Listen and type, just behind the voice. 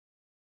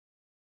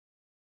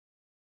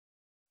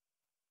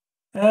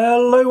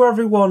Hello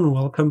everyone,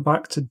 welcome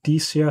back to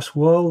DCS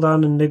World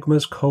and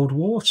Enigma's Cold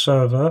War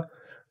server,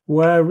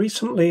 where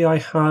recently I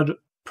had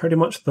pretty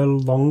much the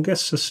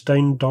longest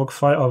sustained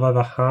dogfight I've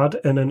ever had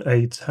in an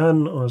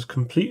A-10. I was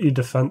completely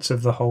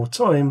defensive the whole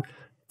time.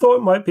 Thought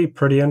it might be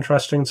pretty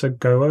interesting to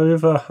go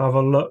over, have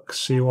a look,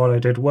 see what I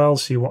did well,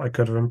 see what I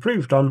could have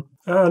improved on,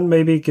 and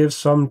maybe give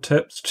some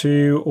tips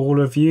to all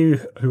of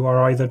you who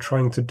are either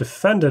trying to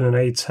defend in an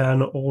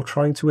A-10 or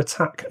trying to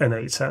attack an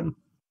A-10.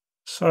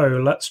 So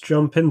let's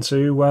jump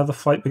into where the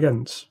fight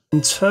begins.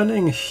 I'm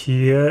turning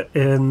here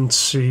in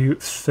to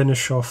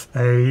finish off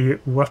a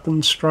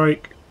weapon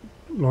strike,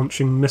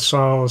 launching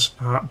missiles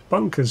at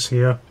bunkers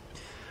here.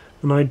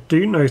 And I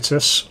do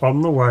notice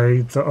on the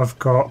way that I've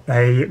got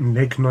a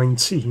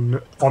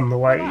MiG-19 on the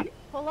way.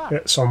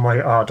 It's on my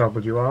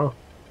RWR.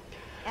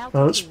 And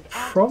that's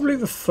probably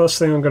the first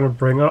thing I'm going to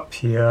bring up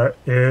here,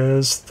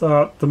 is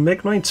that the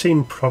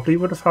MiG-19 probably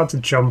would have had to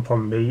jump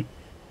on me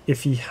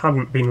if he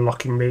hadn't been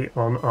locking me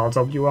on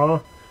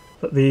RWR,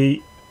 but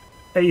the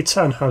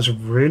A-10 has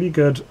really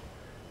good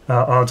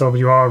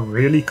RWR,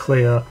 really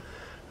clear,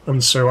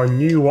 and so I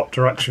knew what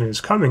direction he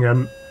was coming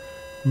in,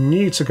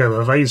 knew to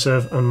go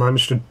evasive, and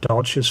managed to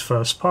dodge his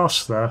first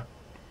pass there.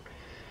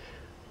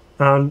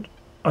 And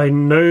I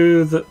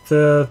know that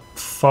the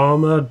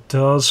farmer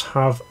does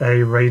have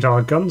a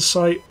radar gun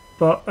sight,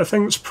 but I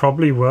think it's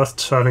probably worth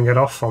turning it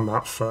off on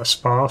that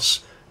first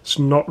pass. It's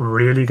not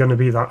really going to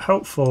be that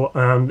helpful,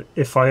 and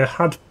if I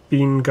had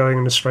been going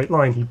in a straight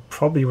line, he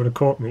probably would have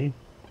caught me.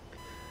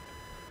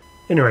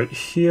 Anyway,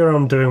 here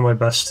I'm doing my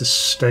best to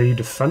stay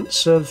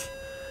defensive.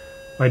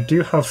 I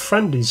do have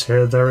friendlies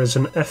here. There is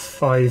an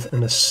F5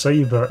 and a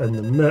Sabre in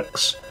the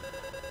mix.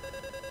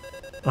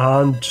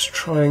 I'm just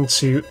trying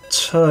to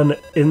turn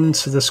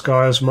into this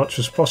guy as much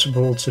as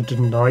possible to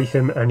deny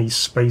him any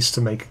space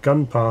to make a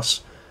gun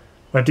pass.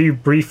 I do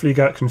briefly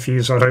get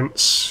confused. I don't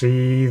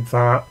see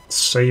that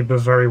Sabre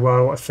very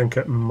well. I think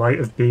it might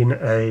have been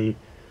a...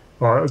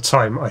 well, at the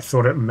time, I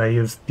thought it may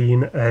have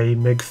been a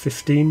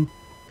MiG-15.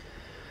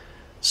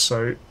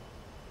 So,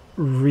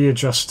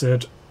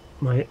 readjusted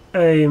my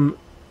aim.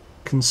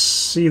 Can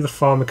see the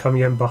farmer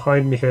coming in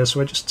behind me here,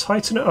 so I just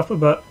tighten it up a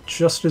bit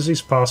just as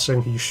he's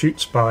passing. He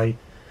shoots by.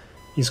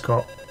 He's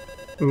got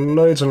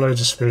loads and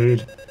loads of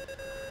speed.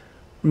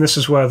 And this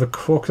is where the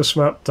Caucasus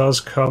map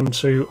does come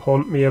to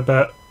haunt me a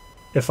bit.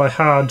 If I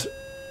had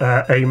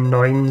aim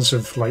 9s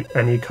of like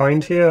any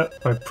kind here,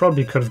 I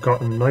probably could have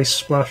gotten a nice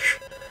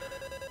splash.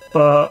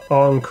 But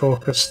on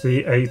Caucasus,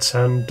 the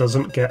A-10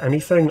 doesn't get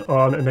anything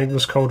on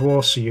Enigma's Cold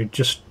War, so you're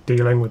just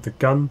dealing with the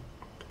gun.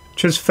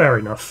 Which is fair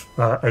enough.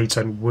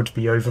 A-10 would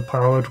be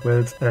overpowered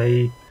with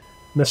a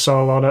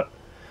missile on it.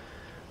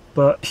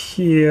 But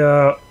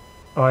here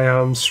I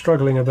am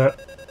struggling a bit.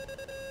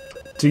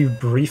 Do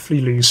briefly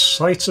lose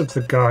sight of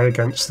the guy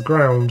against the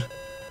ground.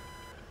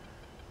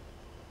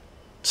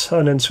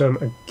 Turn into him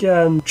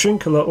again,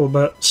 drink a little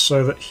bit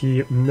so that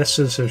he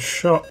misses his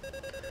shot.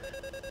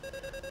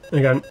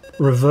 Again,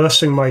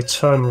 reversing my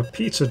turn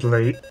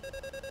repeatedly.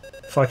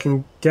 If I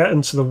can get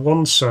into the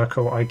one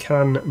circle, I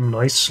can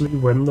nicely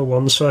win the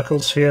one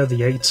circles here.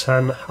 The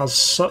A-10 has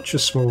such a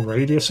small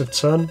radius of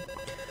turn.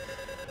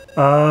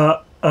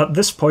 At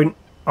this point,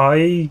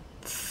 I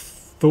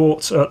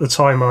thought at the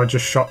time I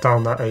just shot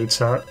down that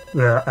A-10,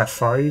 the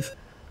F5.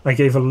 I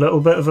gave a little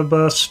bit of a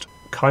burst,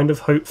 kind of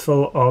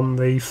hopeful on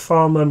the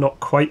farmer not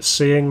quite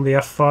seeing the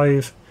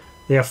F5.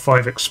 The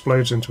F5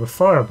 explodes into a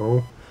fireball.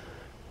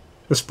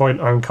 At this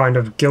point I'm kind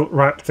of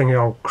guilt-racked, thinking,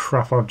 oh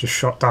crap, I've just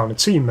shot down a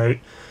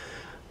teammate.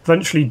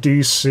 Eventually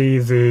do see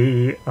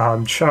the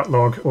chat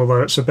log,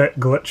 although it's a bit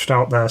glitched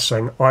out there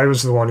saying I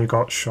was the one who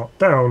got shot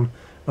down.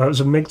 It was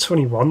a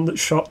MiG-21 that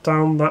shot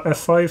down that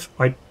F5.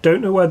 I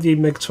don't know where the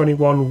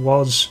MiG-21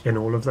 was in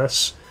all of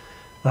this.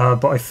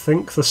 But I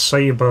think the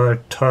Sabre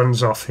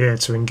turns off here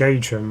to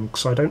engage him,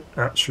 because I don't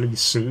actually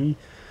see.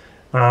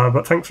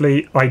 But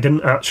thankfully, I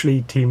didn't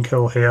actually team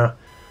kill here.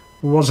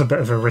 It was a bit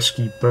of a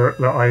risky burp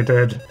that I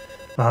did,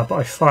 but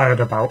I fired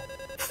about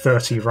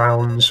 30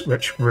 rounds,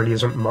 which really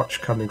isn't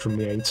much coming from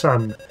the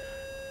A-10.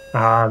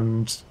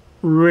 And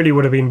really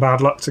would have been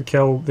bad luck to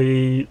kill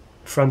the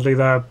friendly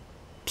there,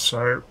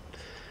 so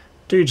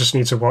do just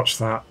need to watch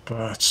that,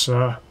 but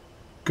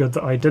good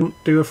that I didn't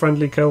do a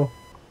friendly kill.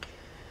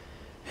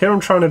 Here I'm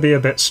trying to be a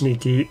bit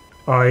sneaky.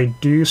 I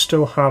do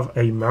still have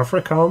a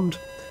Maverick armed,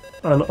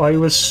 and I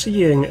was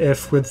seeing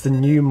if with the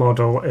new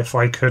model if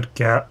I could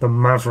get the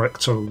Maverick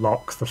to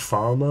lock the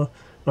farmer.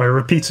 I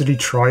repeatedly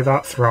try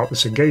that throughout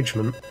this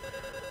engagement,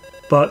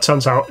 but it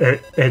turns out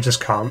it just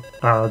can't.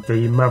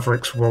 The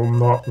Mavericks will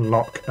not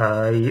lock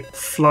a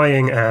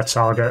flying air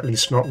target, at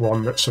least not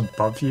one that's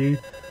above you.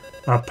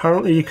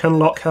 Apparently you can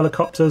lock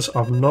helicopters.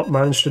 I've not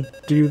managed to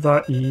do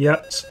that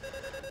yet,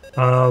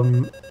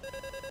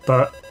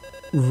 but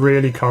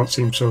really can't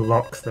seem to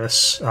lock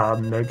this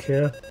MiG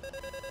here.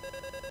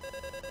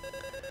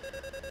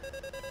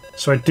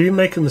 So I do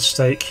make a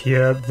mistake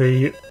here.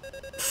 The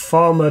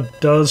farmer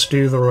does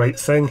do the right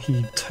thing.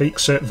 He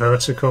takes it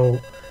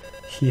vertical.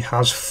 He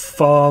has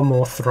far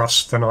more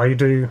thrust than I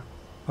do.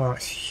 a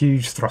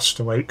huge thrust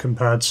to weight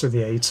compared to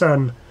the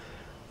A-10,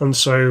 and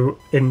so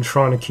in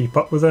trying to keep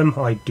up with him,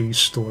 I do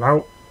stall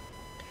out.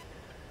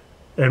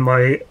 In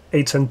my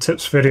A-10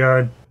 tips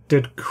video, I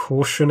did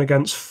caution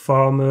against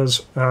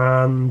farmers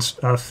and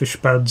fish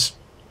beds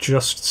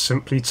just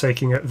simply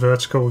taking it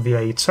vertical with the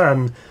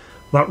A-10.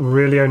 That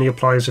really only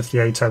applies if the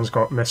A-10's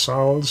got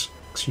missiles,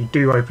 because you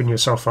do open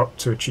yourself up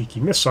to a cheeky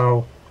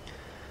missile,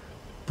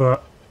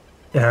 but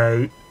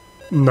no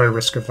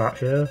risk of that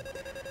here.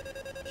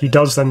 He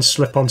does then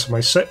slip onto my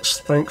 6.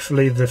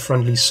 Thankfully the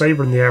friendly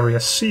saber in the area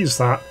sees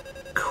that,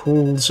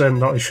 calls in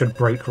that I should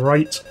brake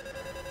right.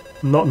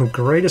 Not in the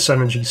greatest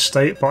energy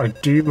state, but I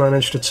do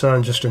manage to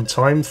turn just in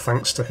time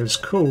thanks to his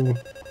call.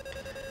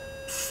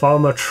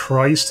 Farmer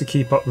tries to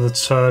keep up the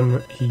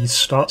turn, he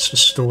starts to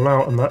stall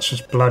out, and that's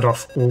just bled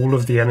off all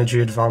of the energy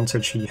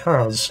advantage he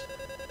has.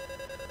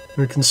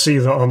 We can see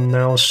that I'm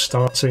now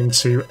starting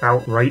to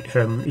outrate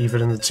him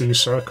even in the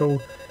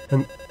T-circle,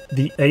 and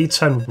the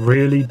A-10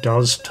 really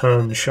does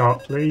turn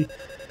sharply.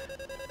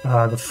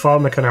 The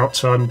farmer can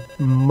outturn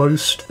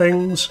most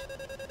things,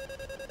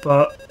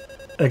 but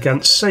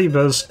against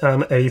sabers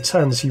and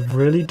A-10s he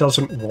really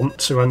doesn't want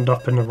to end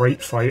up in a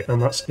rate fight,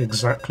 and that's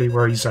exactly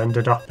where he's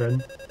ended up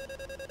in.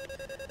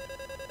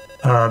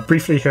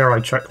 Briefly here I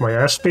checked my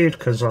airspeed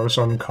because I was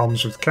on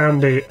comms with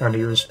Candy and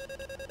he was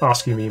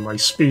asking me my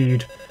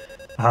speed,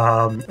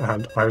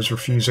 and I was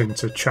refusing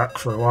to check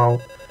for a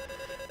while.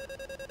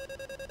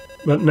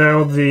 But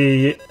now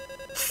the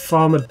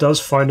farmer does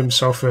find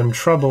himself in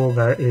trouble.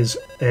 There is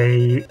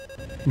a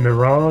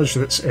Mirage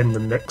that's in the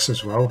mix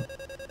as well.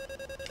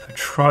 I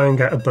try and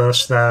get a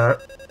burst there,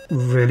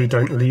 really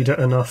don't lead it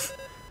enough.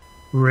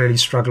 Really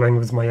struggling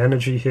with my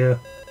energy here.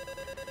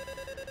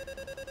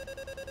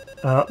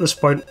 At this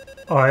point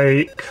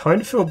I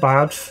kind of feel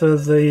bad for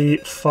the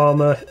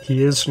farmer.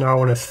 He is now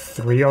on a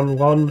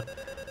 3-on-1.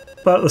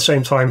 But at the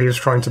same time he was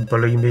trying to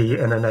bully me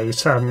in an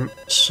A-10,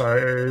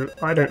 so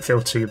I don't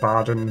feel too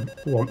bad and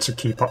want to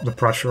keep up the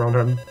pressure on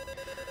him.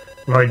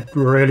 And I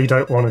really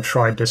don't want to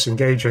try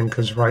disengaging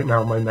because right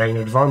now my main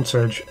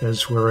advantage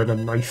is we're in a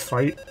knife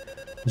fight.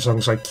 As long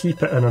as I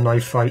keep it in a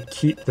knife fight,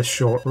 keep the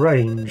short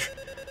range,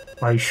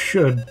 I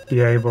should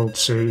be able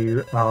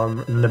to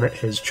limit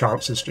his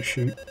chances to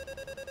shoot.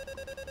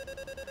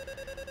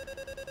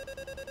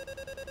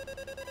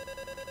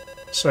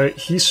 So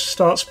he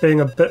starts being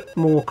a bit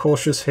more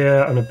cautious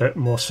here and a bit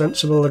more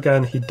sensible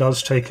again. He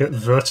does take it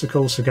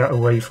vertical to get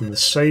away from the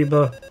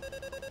saber.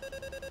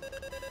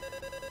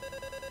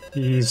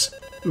 He's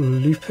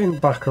looping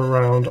back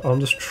around. I'm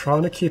just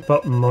trying to keep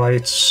up my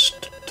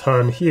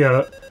turn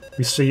here.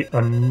 We see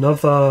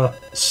another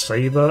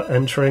saber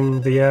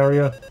entering the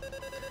area.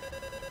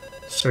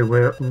 So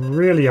we're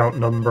really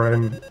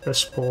outnumbering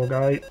this poor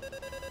guy.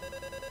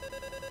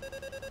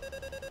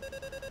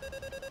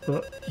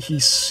 But he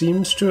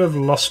seems to have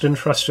lost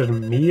interest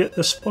in me at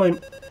this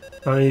point,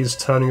 and he's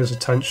turning his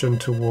attention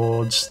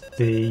towards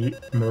the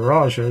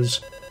Mirages.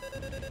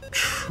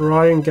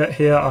 Try and get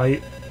here.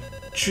 I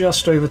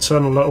just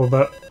overturn a little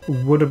bit.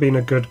 Would have been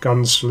a good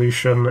gun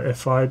solution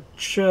if I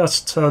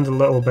just turned a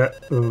little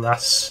bit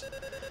less,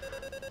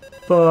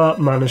 but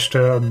managed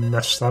to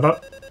mess that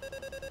up.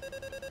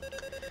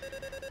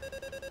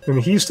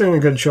 And he's doing a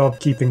good job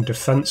keeping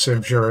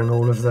defensive during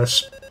all of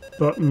this,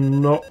 but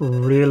not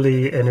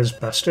really in his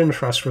best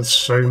interest with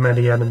so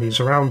many enemies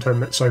around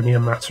him. It's only a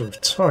matter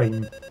of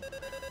time.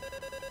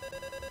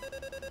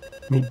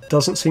 And he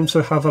doesn't seem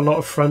to have a lot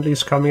of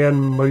friendlies coming in.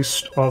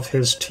 Most of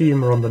his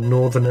team are on the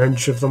northern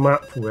edge of the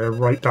map. We're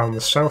right down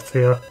the south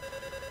here.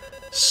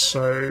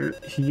 So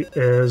he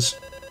is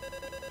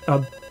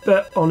a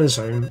bit on his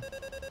own.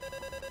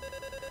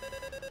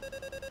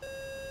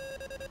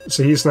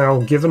 So he's now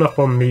given up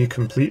on me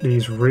completely.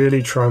 He's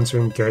really trying to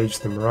engage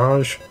the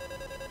Mirage.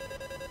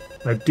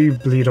 I do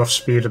bleed off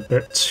speed a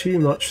bit too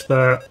much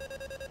there.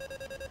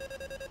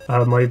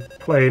 My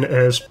plane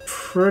is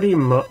pretty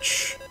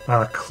much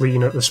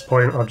clean at this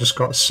point. I've just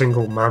got a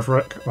single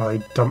Maverick. I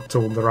dumped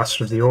all the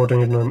rest of the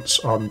ordnance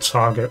on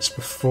targets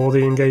before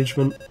the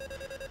engagement.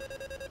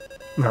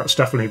 That's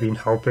definitely been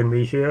helping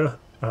me here.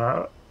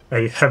 A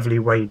heavily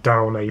weighed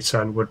down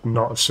A-10 would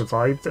not have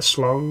survived this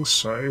long,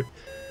 so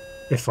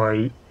if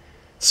I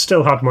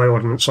still had my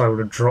ordnance I would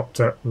have dropped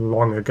it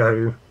long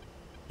ago.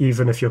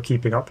 Even if you're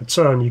keeping up a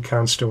turn, you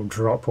can still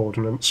drop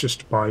ordnance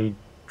just by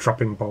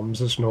dropping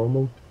bombs as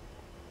normal.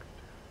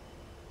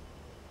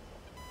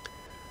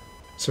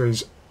 So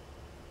he's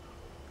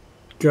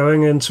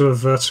going into a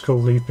vertical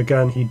loop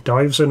again. He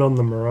dives in on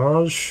the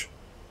Mirage.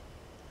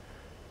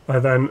 I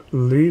then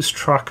lose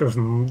track of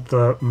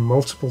the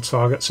multiple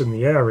targets in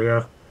the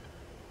area.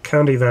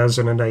 Candy there's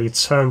in an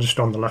A-10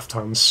 just on the left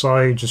hand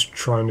side, just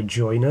trying to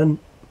join in.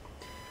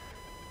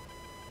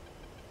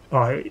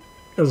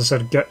 As I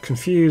said, get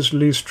confused,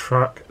 lose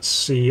track,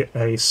 see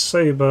a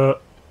saber.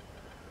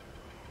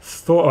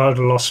 Thought I'd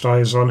lost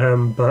eyes on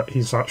him, but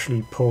he's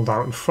actually pulled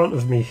out in front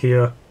of me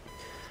here.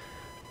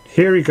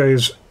 Here he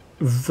goes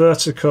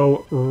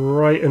vertical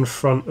right in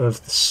front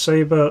of the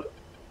saber.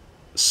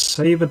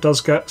 Saber does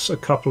get a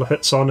couple of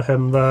hits on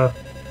him there.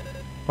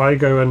 I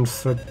go in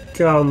for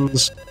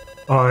guns.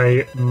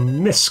 I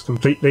miss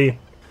completely,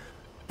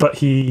 but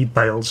he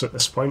bails at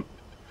this point.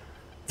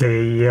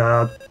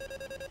 I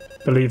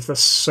believe the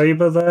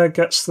saber there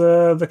gets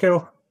the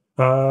kill.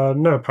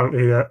 No,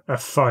 apparently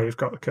F5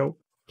 got the kill.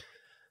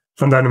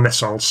 And then a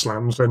missile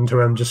slams into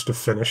him just to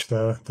finish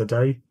the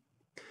day.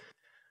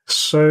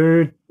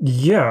 So,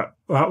 yeah,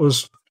 that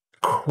was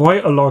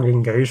quite a long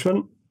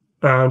engagement.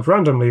 And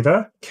randomly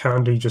there,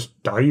 Candy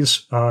just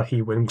dies.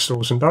 He wing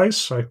stalls and dies,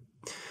 so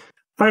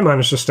I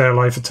managed to stay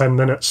alive for 10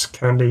 minutes.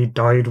 Candy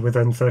died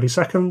within 30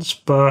 seconds,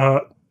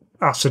 but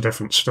that's a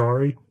different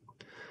story.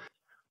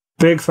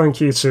 Big thank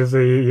you to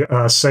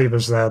the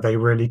sabers there. They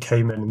really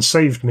came in and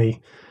saved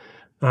me.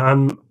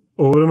 And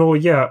all in all,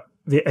 yeah,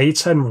 the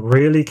A-10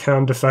 really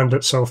can defend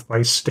itself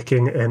by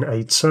sticking in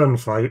a turn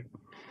fight.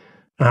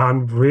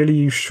 And really,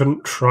 you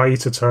shouldn't try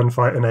to turn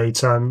fight an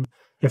A-10.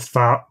 If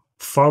that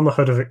farmer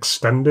had have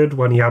extended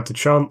when he had the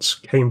chance,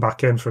 came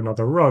back in for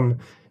another run,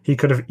 he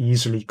could have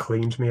easily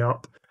cleaned me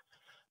up.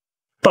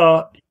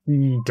 But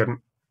he didn't.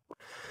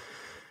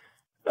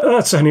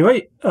 So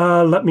anyway,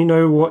 let me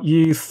know what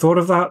you thought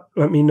of that.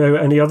 Let me know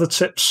any other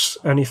tips,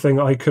 anything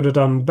I could have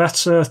done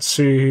better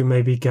to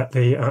maybe get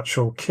the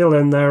actual kill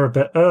in there a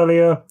bit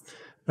earlier,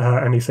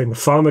 anything the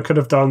farmer could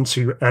have done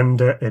to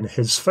end it in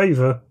his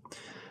favour.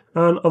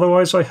 And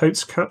otherwise, I hope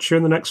to catch you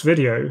in the next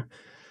video.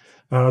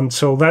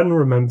 Until then,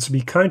 remember to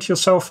be kind to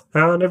yourself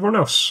and everyone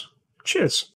else. Cheers.